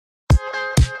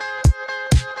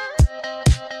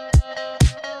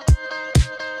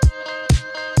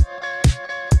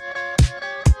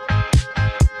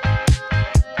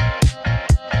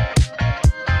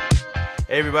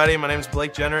everybody, my name is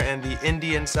Blake Jenner and the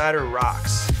Indie Insider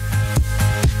rocks.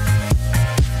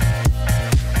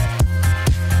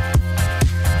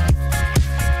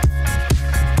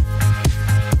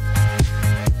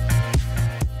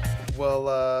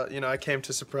 Well, you know, I came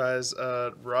to surprise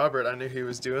Robert. I knew he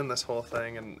was doing this whole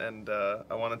thing, and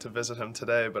I wanted to visit him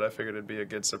today, but I figured it'd be a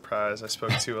good surprise. I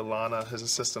spoke to Alana, his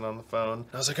assistant, on the phone.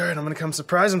 I was like, all right, I'm gonna come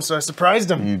surprise him, so I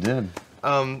surprised him. You did.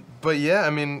 But yeah, I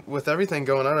mean, with everything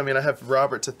going on, I mean, I have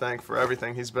Robert to thank for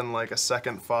everything. He's been like a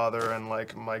second father and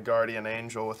like my guardian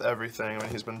angel with everything. I mean,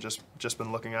 he's been just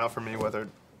been looking out for me, whether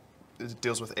it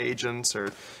deals with agents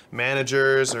or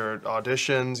managers or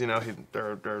auditions, you know,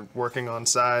 or working on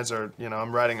sides, or, you know,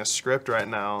 I'm writing a script right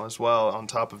now as well on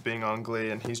top of being on Glee,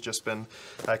 and he's just been,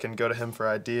 I can go to him for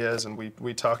ideas, and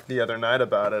we talked the other night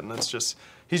about it, and it's just,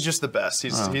 he's just the best.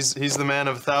 He's the man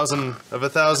of a thousand.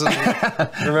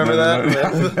 Remember that?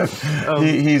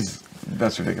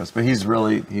 That's ridiculous, but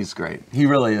he's great. He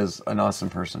really is an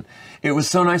awesome person. It was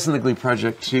so nice in the Glee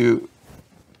project to,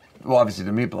 well, obviously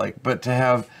to meet Blake, but to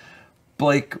have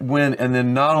Blake win and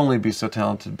then not only be so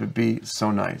talented, but be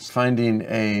so nice. Finding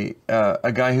a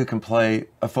guy who can play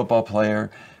a football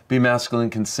player, be masculine,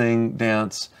 can sing,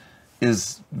 dance,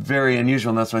 is very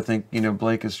unusual, and that's why I think, you know,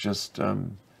 Blake is just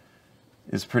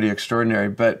is pretty extraordinary.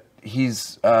 But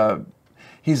he's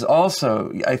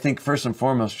also, I think, first and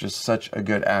foremost, just such a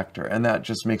good actor, and that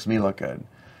just makes me look good.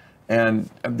 And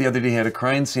the other day he had a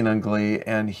crying scene on Glee,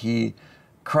 and he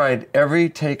cried every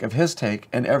take of his take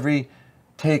and every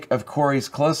take of Corey's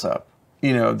close-up,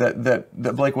 you know, that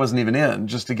Blake wasn't even in,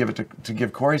 just to give it to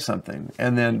give Corey something.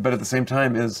 And then, but at the same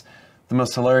time, is the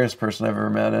most hilarious person I've ever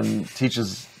met, and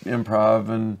teaches improv,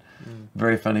 and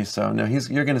very funny. So no,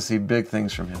 you're going to see big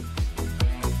things from him.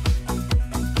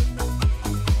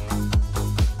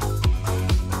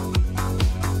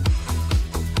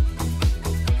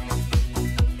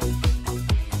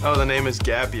 Oh, the name is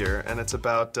Gap Year, and it's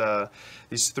about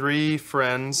these three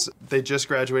friends. They just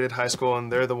graduated high school,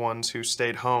 and they're the ones who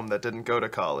stayed home that didn't go to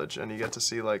college. And you get to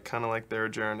see like kind of like their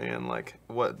journey and like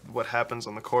what happens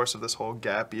on the course of this whole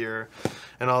gap year,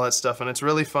 and all that stuff. And it's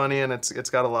really funny, and it's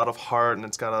got a lot of heart, and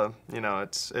it's got a, you know,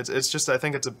 it's just, I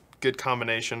think it's a good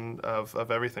combination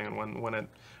of everything. And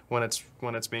when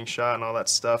it's being shot and all that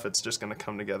stuff, it's just gonna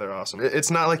come together awesome. It's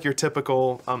not like your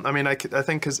typical, I mean, I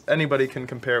think, because anybody can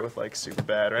compare it with like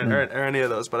Superbad or any of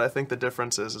those, but I think the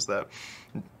difference is that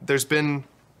there's been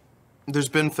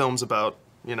films about,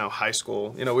 you know, high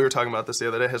school. You know, we were talking about this the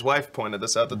other day. His wife pointed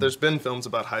this out, that there's been films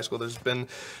about high school, there's been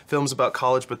films about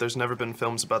college, but there's never been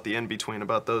films about the in-between,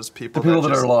 about those people. The people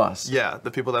that are lost. Yeah,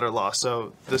 the people that are lost.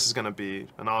 So this is gonna be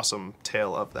an awesome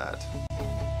tale of that.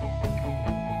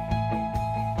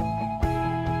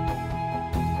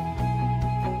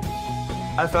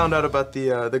 I found out about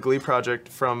the Glee project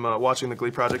from watching the Glee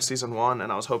project season 1,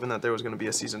 and I was hoping that there was going to be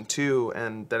a season 2,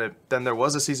 and then there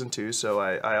was a season 2. So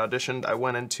I auditioned. I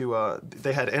went into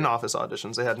they had in-office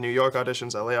auditions. They had New York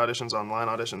auditions, LA auditions, online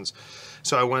auditions.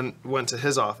 So I went to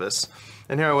his office,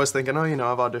 and here I was thinking, oh, you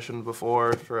know, I've auditioned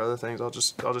before for other things. I'll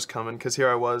just come in, because here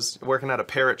I was working at a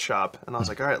parrot shop, and I was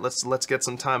like, all right, let's get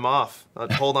some time off.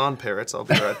 Hold on, parrots, I'll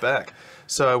be right back.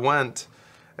 So I went.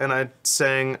 And I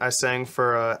sang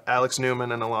for Alex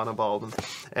Newman and Alana Baldwin,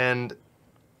 and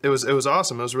it was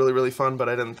awesome. It was really, really fun, but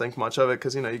I didn't think much of it,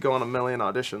 because, you know, you go on a million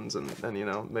auditions, and you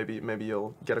know, maybe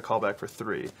you'll get a call back for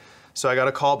 3. So I got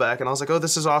a call back, and I was like, oh,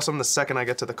 this is awesome. The second I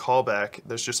get to the call back,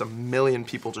 there's just a million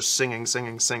people just singing,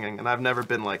 and I've never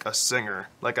been like a singer.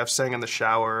 Like, I've sang in the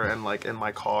shower and like in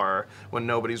my car when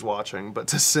nobody's watching, but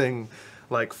to sing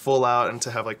like full out and to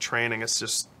have like training, it's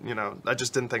just, you know, I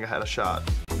just didn't think I had a shot.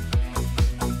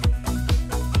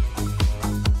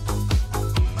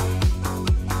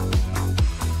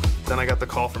 Then I got the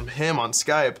call from him on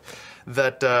Skype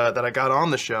that I got on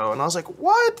the show, and I was like,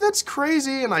 what? That's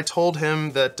crazy. And I told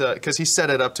him that, because he set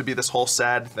it up to be this whole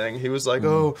sad thing. He was like,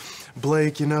 oh,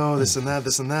 Blake, you know, this and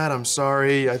that, I'm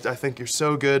sorry, I think you're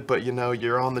so good, but, you know,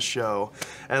 you're on the show.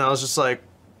 And I was just like,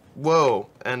 whoa.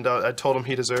 And I told him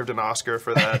he deserved an Oscar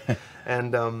for that.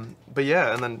 And but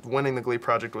yeah, and then winning the Glee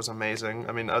project was amazing.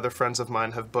 I mean, other friends of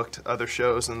mine have booked other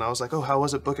shows, and I was like, oh, how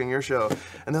was it booking your show?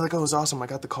 And they're like, oh, it was awesome. I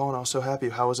got the call and I was so happy.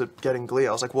 How was it getting Glee?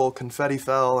 I was like, well, confetti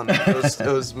fell, and it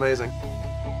was amazing.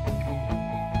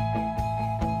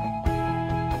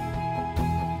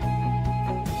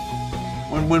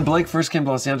 When Blake first came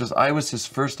to Los Angeles, I was his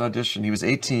first audition. He was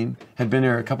 18, had been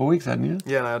here a couple weeks, hadn't you?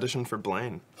 Yeah, and I auditioned for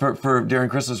Blaine. For Darren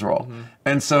Chris's role.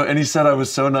 And he said I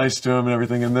was so nice to him and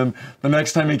everything, and then the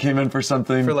next time he came in for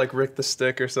something... For like Rick the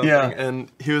Stick or something, and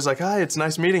he was like, hi, it's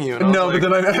nice meeting you. And no, but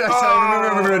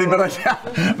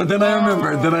then I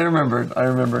remembered. I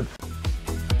remembered.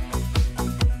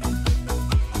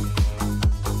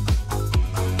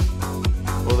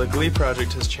 Glee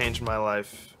project has changed my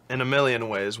life in a million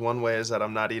ways. One way is that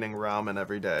I'm not eating ramen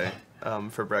every day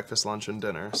for breakfast, lunch, and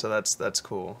dinner, so that's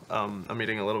cool. I'm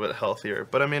eating a little bit healthier,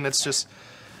 but I mean, it's just,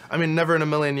 I mean, never in a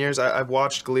million years. I've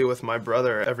watched Glee with my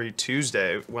brother every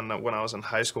Tuesday when I was in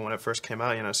high school when it first came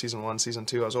out. You know, season 1, season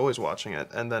 2, I was always watching it,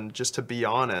 and then just to be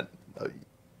on it,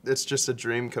 it's just a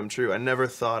dream come true. I never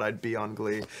thought I'd be on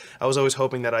Glee. I was always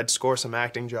hoping that I'd score some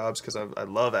acting jobs because I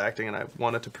love acting and I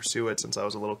wanted to pursue it since I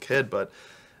was a little kid, but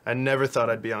I never thought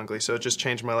I'd be on Glee. So it just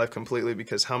changed my life completely,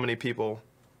 because how many people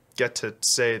get to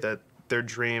say that their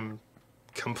dream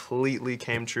completely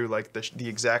came true, like the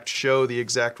exact show, the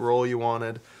exact role you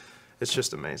wanted. It's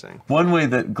just amazing. One way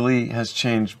that Glee has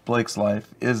changed Blake's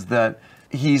life is that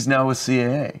he's now with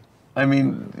CAA. I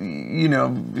mean, you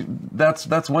know, that's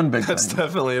one big thing. That's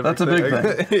definitely a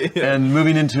big thing. Yeah. And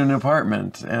moving into an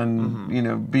apartment, and you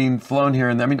know, being flown here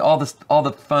and there. I mean, all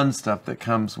the fun stuff that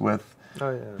comes with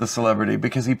the celebrity,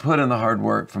 because he put in the hard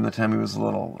work from the time he was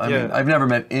little. I mean, I've never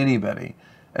met anybody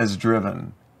as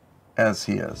driven as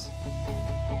he is.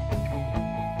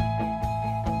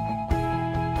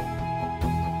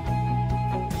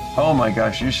 Oh my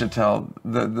gosh, you should tell.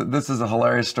 This is a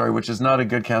hilarious story, which is not a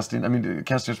good casting. I mean,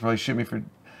 casters probably shoot me for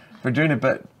doing it,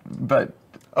 but.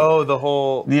 Oh, the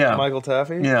whole Michael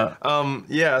Taffy? Yeah.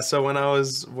 Yeah. So when I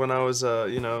was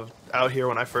you know, out here,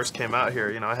 when I first came out here,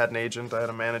 you know, I had an agent, I had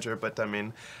a manager, but I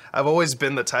mean, I've always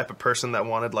been the type of person that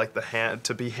wanted like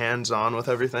to be hands-on with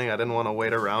everything. I didn't want to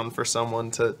wait around for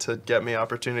someone to get me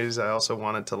opportunities. I also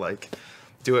wanted to like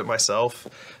do it myself.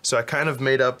 So I kind of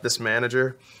made up this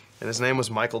manager, and his name was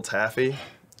Michael Taffy,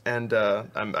 and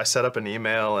I set up an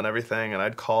email and everything, and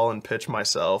I'd call and pitch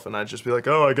myself, and I'd just be like,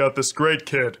 oh, I got this great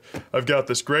kid. I've got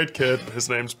this great kid. His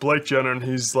name's Blake Jenner, and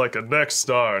he's like a next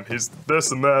star, and he's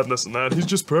this and that and this and that. He's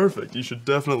just perfect. You should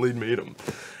definitely meet him.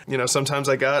 You know, sometimes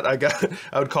I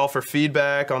would call for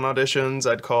feedback on auditions.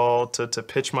 I'd call to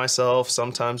pitch myself.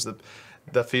 Sometimes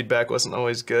the feedback wasn't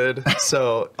always good.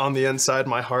 So on the inside,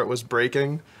 my heart was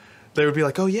breaking. They would be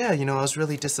like, oh yeah, you know, I was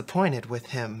really disappointed with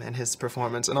him and his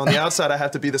performance. And on the outside, I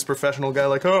have to be this professional guy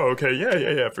like, oh, okay,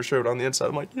 yeah, for sure. But on the inside,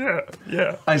 I'm like,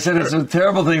 yeah. I said it's a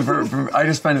terrible thing for I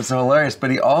just find it so hilarious.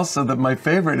 But he also, my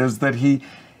favorite is that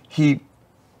he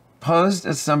posed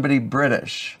as somebody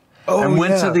British. Oh, and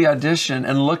went to the audition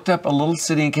and looked up a little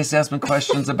city in case they asked him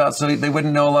questions about, so they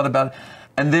wouldn't know a lot about it.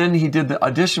 And then he did the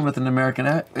audition with an American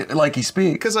like he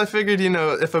speaks. Because I figured, you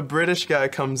know, if a British guy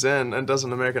comes in and does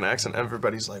an American accent,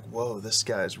 everybody's like, whoa, this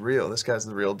guy's real. This guy's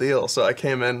the real deal. So I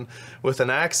came in with an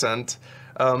accent,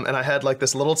 and I had like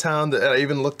this little town that I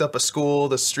even looked up a school,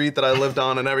 the street that I lived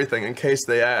on and everything in case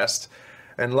they asked.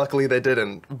 And luckily they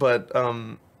didn't. But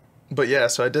yeah,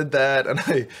 so I did that,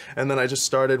 and then I just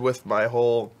started with my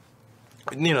whole,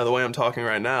 you know, the way I'm talking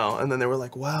right now. And then they were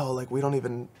like, wow, like we don't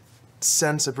even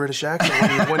sense a British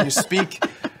accent when you speak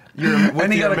your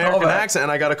American accent,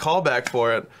 and I got a call back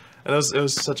for it, and it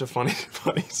was such a funny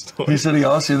story. He said he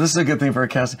also, this is a good thing for a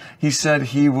cast, he said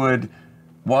he would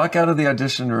walk out of the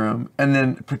audition room and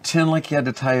then pretend like he had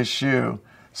to tie his shoe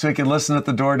so he could listen at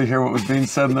the door to hear what was being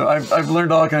said. I've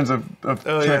learned all kinds of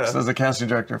tricks as a casting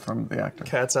director from the actor.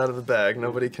 Cat's out of the bag.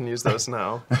 Nobody can use those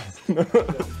now.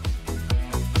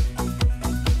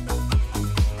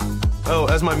 Oh,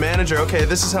 as my manager, okay,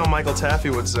 this is how Michael Taffy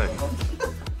would sing.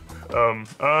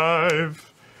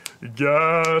 I've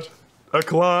got a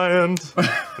client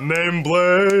named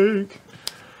Blake,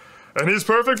 and he's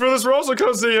perfect for this role, so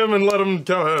come see him and let him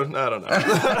come. I don't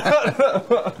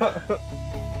know.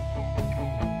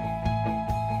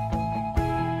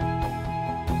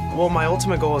 Well, my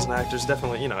ultimate goal as an actor is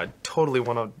definitely, you know, I totally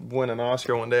want to win an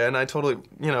Oscar one day, and I totally,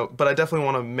 you know, but I definitely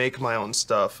want to make my own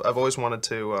stuff. I've always wanted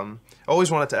to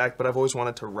act, but I've always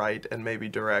wanted to write and maybe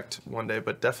direct one day,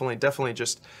 but definitely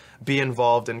just be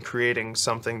involved in creating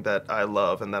something that I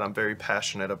love and that I'm very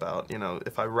passionate about. You know,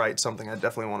 if I write something, I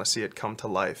definitely want to see it come to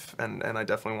life, and I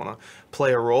definitely want to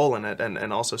play a role in it,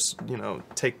 and also, you know,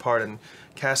 take part in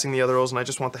casting the other roles, and I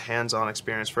just want the hands-on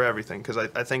experience for everything, because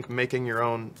I think making your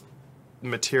own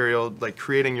material, like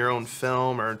creating your own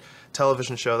film or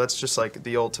television show, that's just like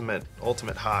the ultimate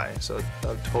high. So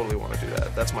I totally want to do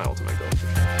that. That's my ultimate goal for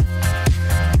sure.